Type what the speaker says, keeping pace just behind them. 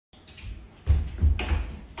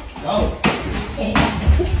Go.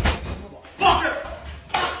 Fucker!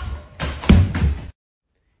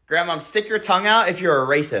 Grandma, stick your tongue out if you're a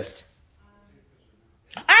racist.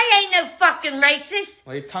 I ain't no fucking racist.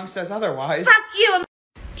 Well, your tongue says otherwise. Fuck you.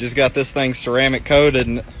 Just got this thing ceramic coated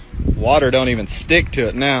and water don't even stick to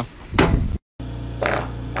it now.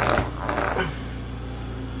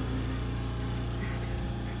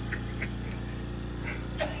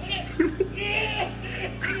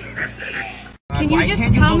 Can you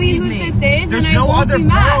just tell me who this is? There's and no I won't other be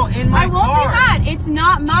mad. girl in my I won't car. be mad. It's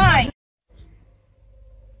not mine.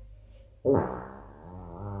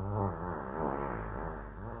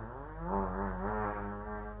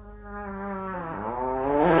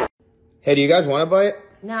 Hey, do you guys want a bite?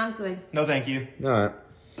 No, I'm good. No, thank you. Alright.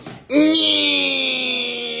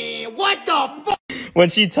 What the fuck? When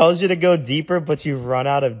she tells you to go deeper, but you've run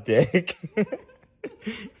out of dick.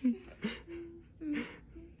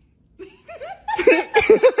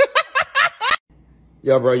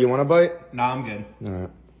 Yo, bro, you want a bite? Nah, I'm good.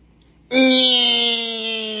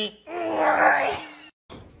 Alright.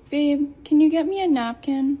 Babe, can you get me a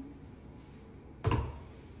napkin?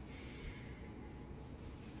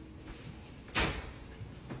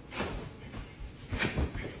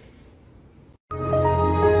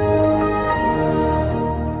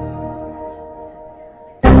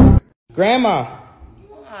 Grandma,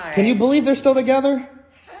 Why? can you believe they're still together?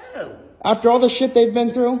 Who? After all the shit they've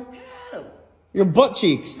been through? Who? Your butt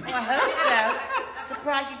cheeks. I hope so.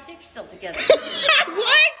 Surprised you thick's still together. What?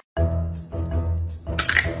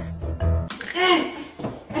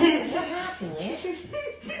 What happened, Liz?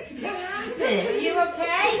 What happened? Are you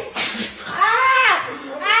okay? Ah!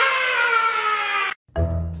 Ah!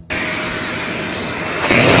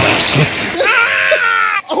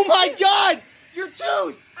 Oh my god! Your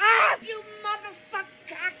tooth! Ah! You motherfucking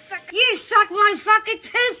cocksucker! You sucked my fucking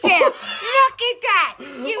tooth out! Look at that!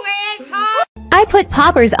 You asshole! I put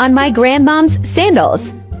poppers on my grandmom's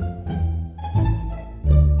sandals.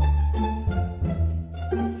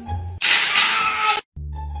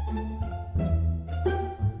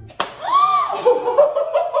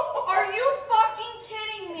 Are you fucking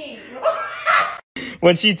kidding me?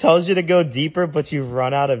 When she tells you to go deeper, but you've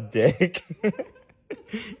run out of dick.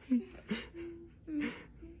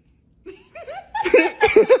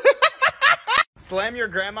 Slam your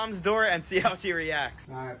grandmom's door and see how she reacts.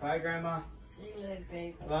 Alright, bye, Grandma. See you later,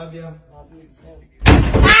 babe. Love you. Love you too.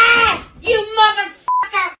 Ah! You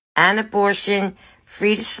motherfucker! An abortion,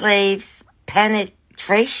 free to slaves,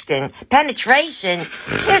 penetration.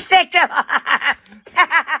 Just think of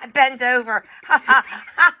bend over.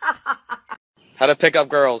 How to pick up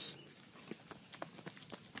girls.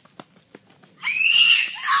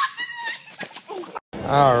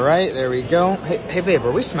 Alright, there we go. Hey, babe,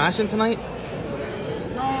 are we smashing tonight?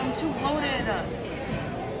 No, I'm too bloated.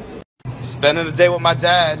 Spending the day with my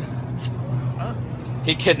dad.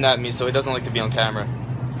 He kidnapped me, so he doesn't like to be on camera.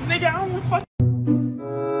 Nigga, I don't fuck.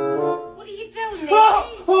 What are you doing, man?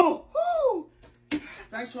 Oh!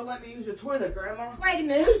 Thanks for letting me use your toilet, Grandma. Wait a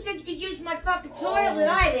minute, who said you could use my fucking toilet?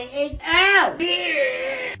 I didn't. Ow!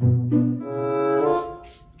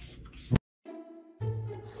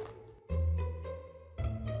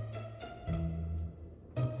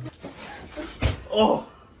 Oh!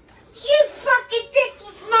 You fucking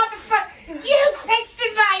dickless motherfucker! You pissed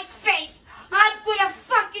in my face! I'm gonna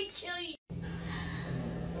fucking kill you!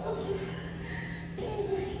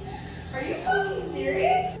 Are you fucking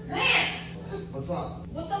serious? Lance! What's up?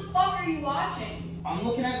 What the fuck are you watching? I'm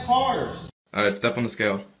looking at cars. Alright, step on the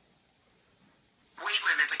scale. Weight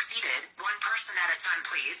limit exceeded. 1 person at a time,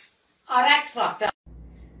 please. Oh, that's fucked up.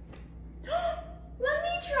 Let me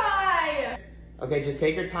try! Okay, just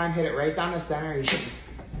take your time, hit it right down the center. You should...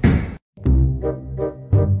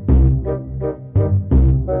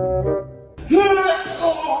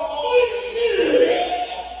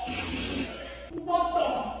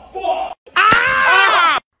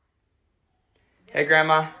 Hey,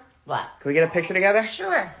 Grandma. What? Can we get a picture together?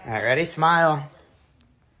 Sure. All right, ready? Smile.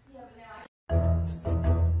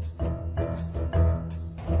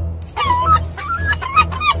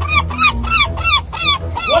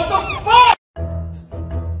 What the fuck?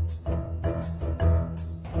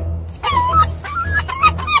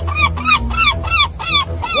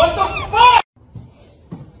 What the fuck?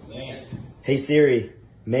 Lance. Hey Siri,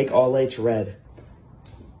 make all H red.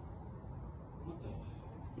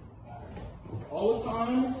 All the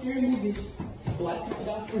time, scary movies. Black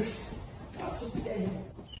out first. Not today.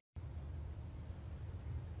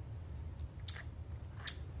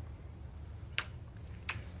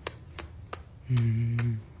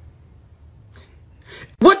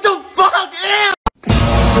 What the fuck? Ew!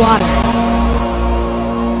 Water.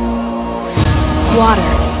 Water.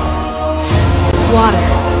 Water.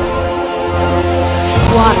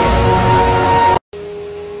 Water.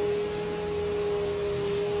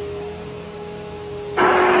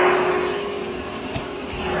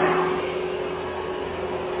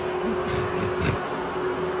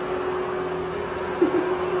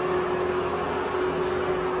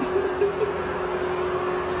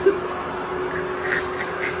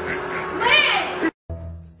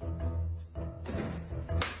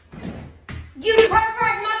 You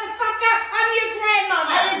pervert motherfucker! I'm your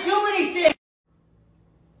grandmother! I didn't do anything!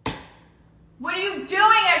 What are you doing?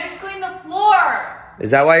 I just cleaned the floor.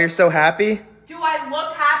 Is that why you're so happy? Do I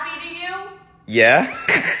look happy to you? Yeah?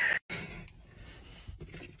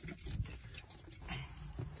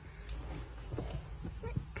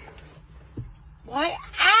 What?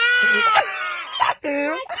 Ah! What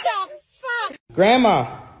the fuck?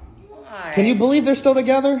 Grandma, can you believe they're still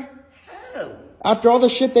together? Who? After all the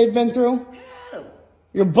shit they've been through? Who?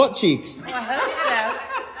 Your butt cheeks. I hope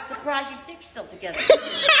so. Surprised you think's still together.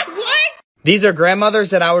 These are grandmothers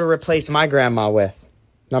that I would replace my grandma with.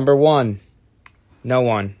 Number 1, no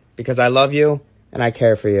one. Because I love you and I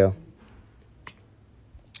care for you.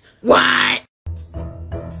 What?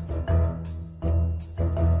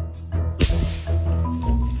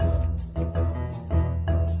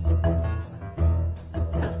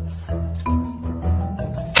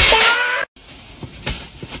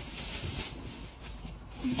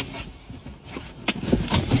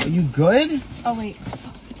 Are you good? Oh, wait.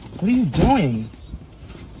 What are you doing?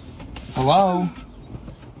 Hello?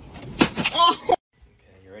 Okay,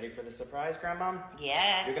 you ready for the surprise, Grandma?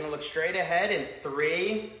 Yeah. You're gonna look straight ahead in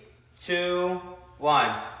 3, 2,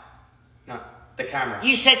 1. No, the camera.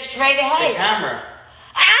 You said straight The ahead. camera.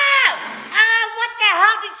 Ow! Oh, what the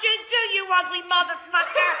hell did you do, you ugly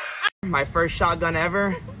motherfucker? My first shotgun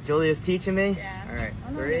ever. Julia's teaching me. Yeah. All right,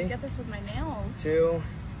 I don't know how 3, to get this with my nails. 2,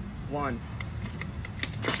 1.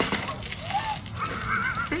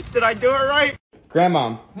 Did I do it right?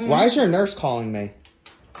 Grandma, why is your nurse calling me?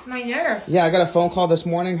 My nurse. Yeah, I got a phone call this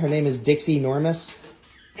morning. Her name is Dixie Normus.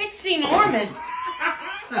 Dixie Normus.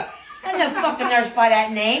 I'm no fucking nurse by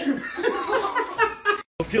that name.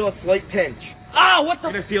 You'll feel a slight pinch. Oh, what the?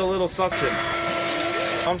 You're gonna feel a little suction.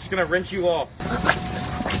 I'm just gonna rinse you off.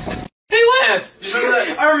 Hey Lance, did you know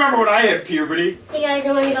that? I remember when I hit puberty. Hey guys,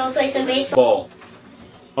 I want to go play some baseball. Ball.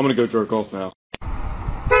 I'm gonna go jerk off now.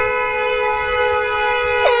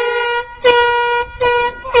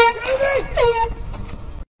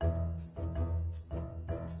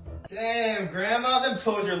 Damn, Grandma, them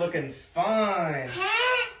toes are looking fine.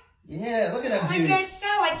 Huh? Yeah, look at that I beauty. guess so.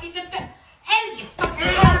 I keep it. Hey, you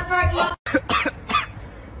fucking pervert mother.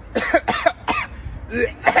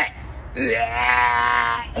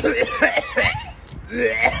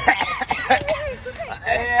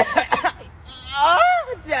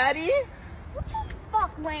 Oh, Daddy. What the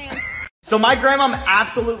fuck, Lance? So my grandma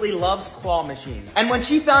absolutely loves claw machines. And when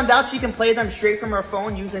she found out she can play them straight from her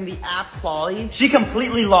phone using the app Clawy, she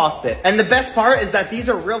completely lost it. And the best part is that these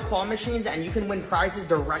are real claw machines and you can win prizes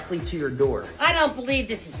directly to your door. I don't believe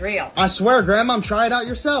this is real. I swear, Grandma, try it out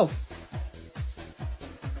yourself.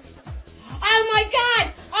 Oh my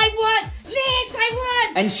God! I won! Lance, I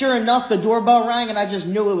won! And sure enough, the doorbell rang and I just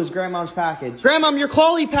knew it was Grandma's package. Grandma, your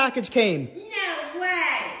Clawy package came. No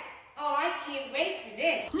way! Oh, I can't wait for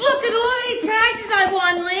this. Look at all these prizes I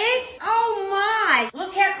won, Lance! Oh my!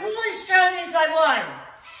 Look how cool this drone is I won!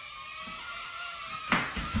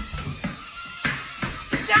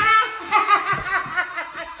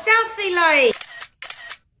 Selfie light!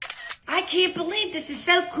 I can't believe this is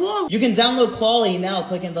so cool! You can download Clawy now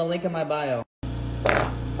clicking the link in my bio.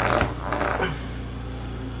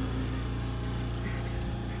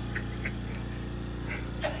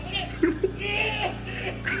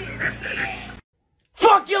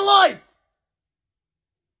 Fuck your life!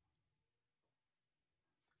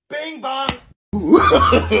 Bing bong!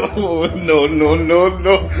 No, no, no,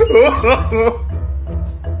 no.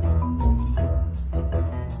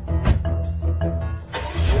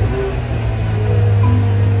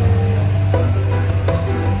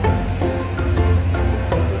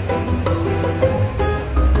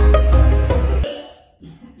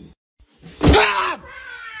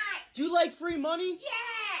 Do you like free money?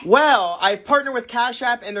 Well, I've partnered with Cash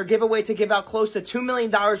App and their giveaway to give out close to $2 million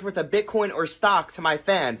worth of Bitcoin or stock to my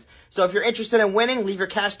fans. So if you're interested in winning, leave your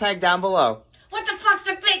cash tag down below. What the fuck's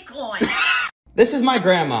a Bitcoin? This is my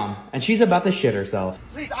grandma, and she's about to shit herself.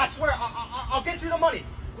 Please, I swear, I'll get you the money.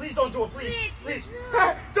 Please don't do it, please. Please.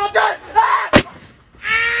 Don't do it!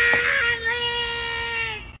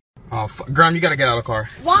 Oh, Graham, you gotta get out of the car.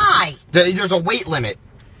 Why? There's a weight limit.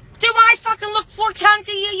 Do I fucking look 4 tons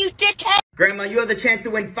to you, you dickhead? Grandma, you have the chance to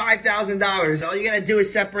win $5,000. All you gotta do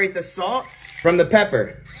is separate the salt from the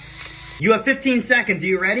pepper. You have 15 seconds. Are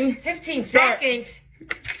you ready? 15 seconds?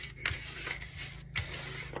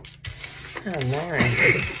 Oh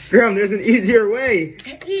my. Grandma, there's an easier way.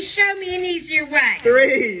 You show me an easier way.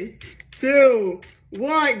 3, 2,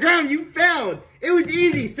 1. Grandma, you failed. It was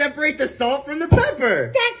easy. Separate the salt from the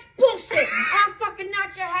pepper. That's bullshit. I'll fucking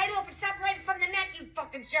knock your head off and separate it from the neck, you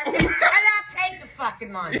fucking jerk. And I'll take the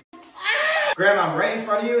fucking money. Grandma, right in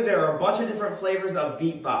front of you, there are a bunch of different flavors of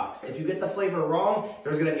beatbox. If you get the flavor wrong,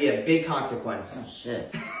 there's gonna be a big consequence. Oh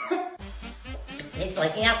shit. Tastes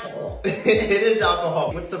like alcohol. It is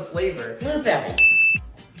alcohol. What's the flavor? Blueberry.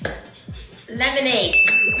 Lemonade.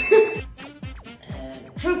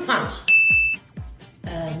 Fruit punch.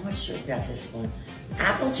 I'm not sure about this one.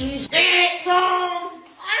 Apple juice. Wrong!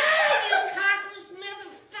 You cockless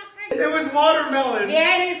motherfucker! It was watermelon.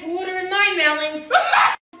 Yeah, there's water in my melons.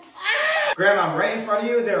 Grandma, right in front of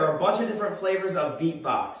you, there are a bunch of different flavors of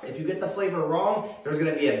beatbox. If you get the flavor wrong, there's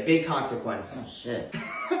gonna be a big consequence. Oh shit.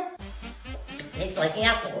 Tastes like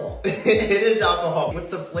alcohol. It is alcohol. What's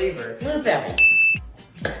the flavor? Blueberry.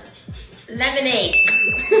 Lemonade.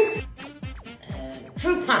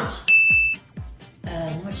 Fruit punch.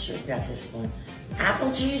 I'm not sure about this one.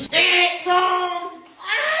 Apple juice. Wrong!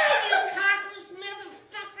 You cockless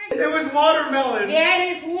motherfucker! It was watermelon. Yeah,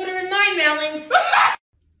 there's water in my melons.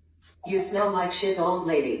 You smell like shit, old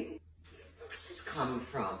lady. Where's this coming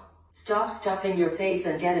from? Stop stuffing your face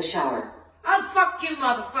and get a shower. Oh, fuck you,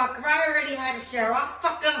 motherfucker. I already had a shower. I'll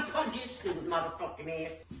fucking punch you, stupid motherfucking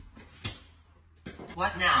ass.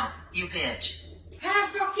 What now, you bitch? How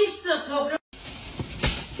the fuck you still talking?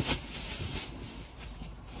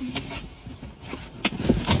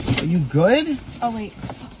 Are you good? Oh, wait.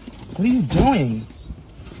 What are you doing?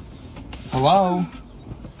 Hello?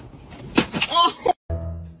 Oh!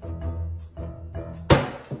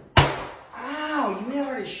 Ow, you hit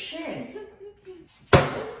hard as shit.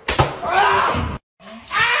 Ah!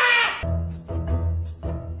 Ah!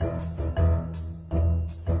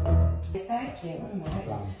 Thank you. Oh my,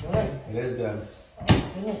 it's good. It is good.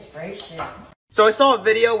 Goodness gracious. So I saw a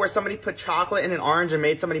video where somebody put chocolate in an orange and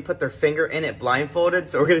made somebody put their finger in it blindfolded.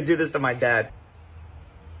 So we're gonna do this to my dad.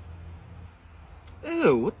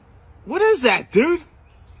 Ew, what is that, dude?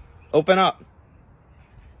 Open up.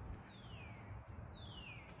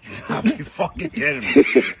 Are you fucking kidding me?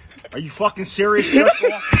 Are you fucking serious, Jeff?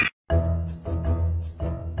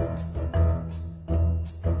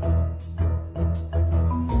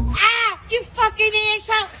 Ah! You fucking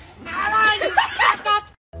asshole! Ah, you fuck up!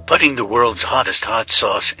 Putting the world's hottest hot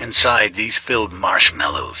sauce inside these filled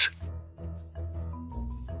marshmallows.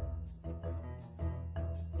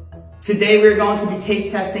 Today we're going to be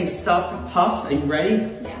taste testing stuffed puffs. Are you ready?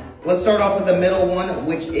 Yeah. Let's start off with the middle one,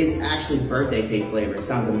 which is actually birthday cake flavor. It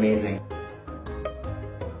sounds amazing.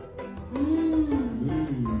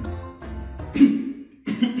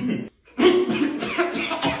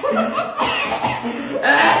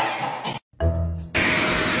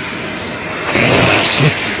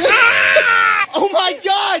 Oh my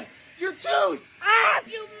God! Your tooth! Ah,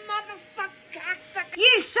 you motherfucker cocksucker!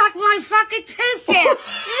 You sucked my fucking tooth out!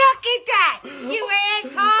 Look at that! You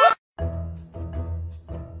asshole!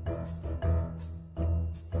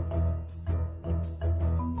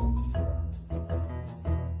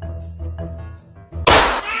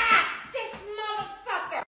 Ah! This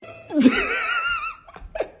motherfucker!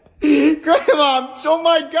 Grandma, oh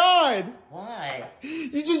my God! What?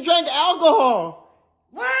 You just drank alcohol!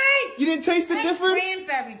 What? You didn't taste the difference?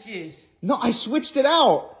 Cranberry juice. No, I switched it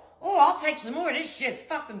out. Oh, I'll take some more. This shit's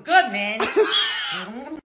fucking good, man.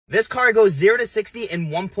 This car goes 0 to 60 in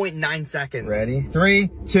 1.9 seconds. Ready? 3,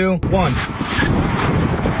 2, 1. I'm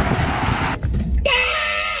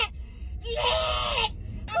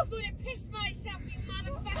gonna piss myself, you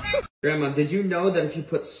motherfucker. Grandma, did you know that if you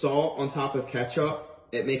put salt on top of ketchup,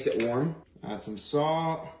 it makes it warm? Add some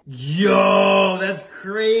salt. Yo, that's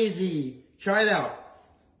crazy. Try it out.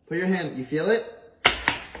 Put your hand, you feel it?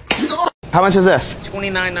 How much is this?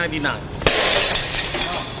 $29.99.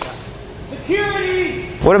 Security!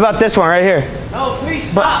 What about this one right here? No,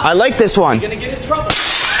 please stop. I like this one. You're gonna get in trouble.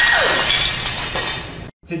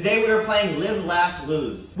 Today we are playing Live, Laugh,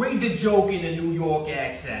 Lose. Read the joke in a New York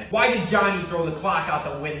accent. Why did Johnny throw the clock out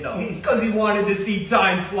the window? Because he wanted to see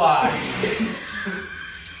time fly.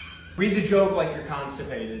 Read the joke like you're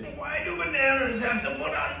constipated. Why do bananas have to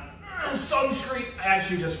put on sunscreen? I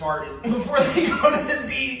actually just farted. Before they go to the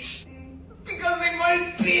beach. Because they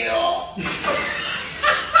might peel.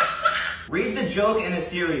 Read the joke in a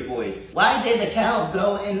Siri voice. Why did the cow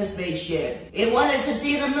go in the spaceship? It wanted to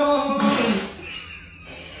see the moon.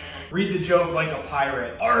 Read the joke like a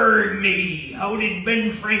pirate. Arr, matey, how did Ben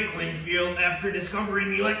Franklin feel after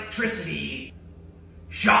discovering electricity?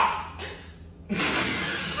 Shocked.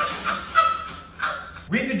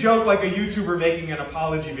 Read the joke like a YouTuber making an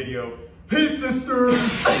apology video. Hey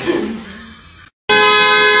sisters!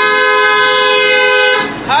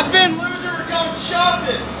 I've been loser going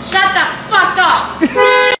shopping. Shut the fuck up!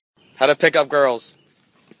 How to pick up girls.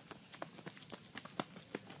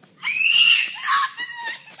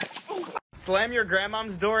 Slam your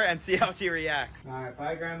grandmom's door and see how she reacts. Alright,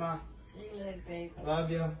 bye grandma. See you later, babe. Love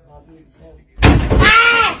you. Love you too.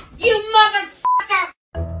 Ah! You motherfucker!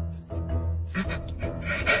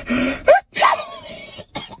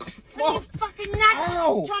 What are you fucking nuts?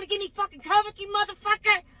 Ow. Trying to give me fucking COVID, you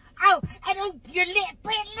motherfucker? Oh, and oh, your lips!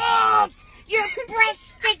 Your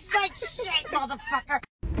breast stinks like shit, motherfucker!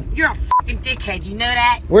 You're a fucking dickhead, you know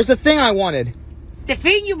that? Where's the thing I wanted? The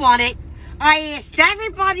thing you wanted, I asked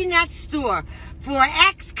everybody in that store for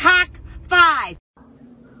X-Cock 5.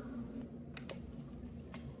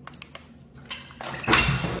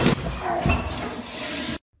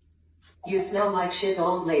 You smell like shit,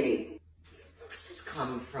 old lady. Where's this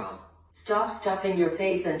coming from? Stop stuffing your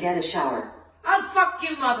face and get a shower. Oh, fuck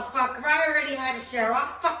you, motherfucker. I already had a shower.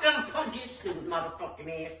 I'll fucking punch you, stupid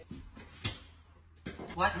motherfucking ass.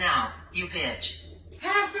 What now, you bitch?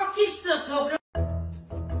 How the fuck you still talking?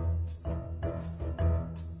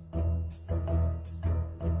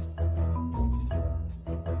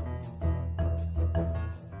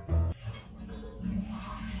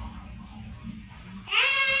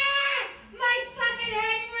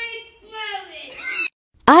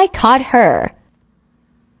 I caught her.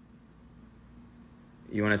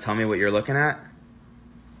 You want to tell me what you're looking at?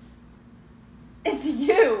 It's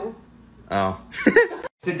you. Oh.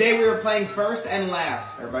 Today we were playing first and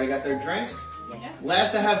last. Everybody got their drinks? Yes.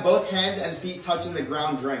 Last to have both hands and feet touching the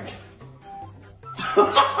ground drinks.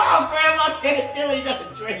 Grandma can't do it, you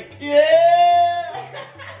gotta drink. Yeah!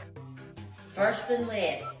 First and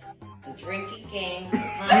last, the drinking game. You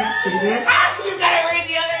gotta read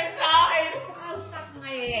the other side! Oh, suck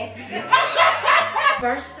my ass.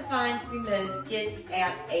 First to find removed gets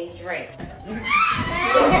out a drink. They're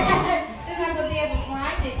not gonna be able to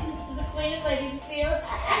find it. There's a cleaning lady who's here.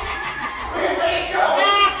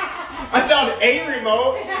 I found a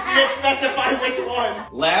remote. You didn't specify which one.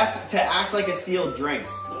 Last to act like a seal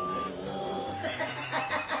drinks.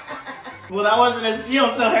 Well, that wasn't a seal,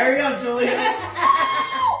 so hurry up, Julia.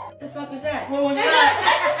 What the fuck was that? What was that?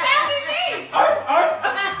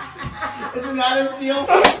 That's Isn't that a seal?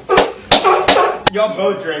 Y'all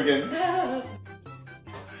both drinking.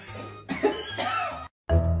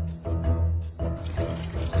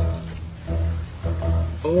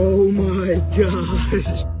 Oh my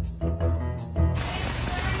gosh.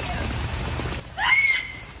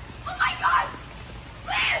 Oh my god!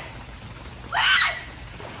 Lance! Lance!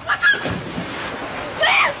 What the?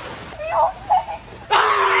 Lance!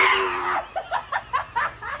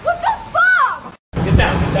 What the fuck? Get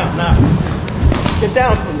down now. Get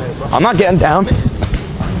down from there, bro. I'm not getting down.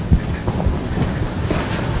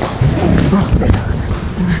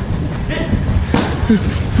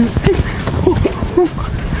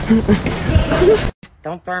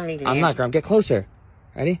 Don't burn me, Lance. I'm not, Graham. Get closer.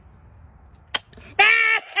 Ready?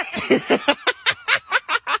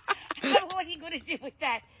 What are you gonna do with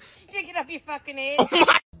that? Stick it up your fucking ass.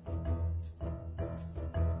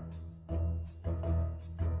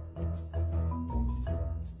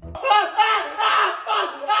 Oh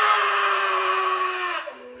my.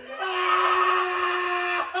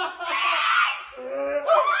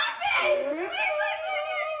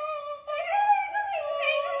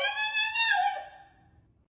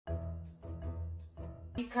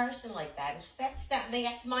 You cursing like that? That's not me.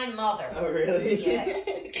 That's my mother. Oh, really? Yeah.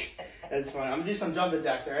 That's fine. I'm gonna do some jumping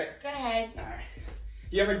jacks, alright? Go ahead. Alright.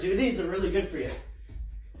 You ever do these? They're really good for you.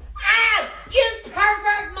 Ow! You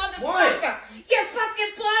pervert motherfucker! What? Your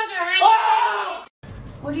fucking claws are hanging. Oh!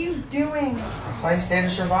 What are you doing? Playing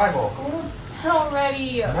standard survival.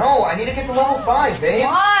 Already. No, I need to get to level 5, babe.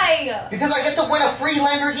 Why? Because I get to win a free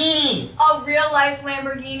Lamborghini. A real life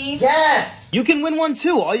Lamborghini? Yes! You can win one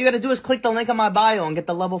too. All you gotta do is click the link in my bio and get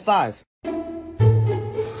the level 5. What are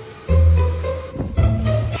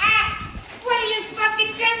you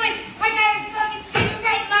fucking doing? I got a fucking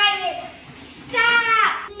cigarette in my head.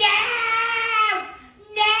 Stop! No!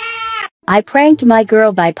 No! I pranked my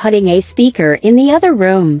girl by putting a speaker in the other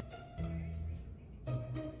room.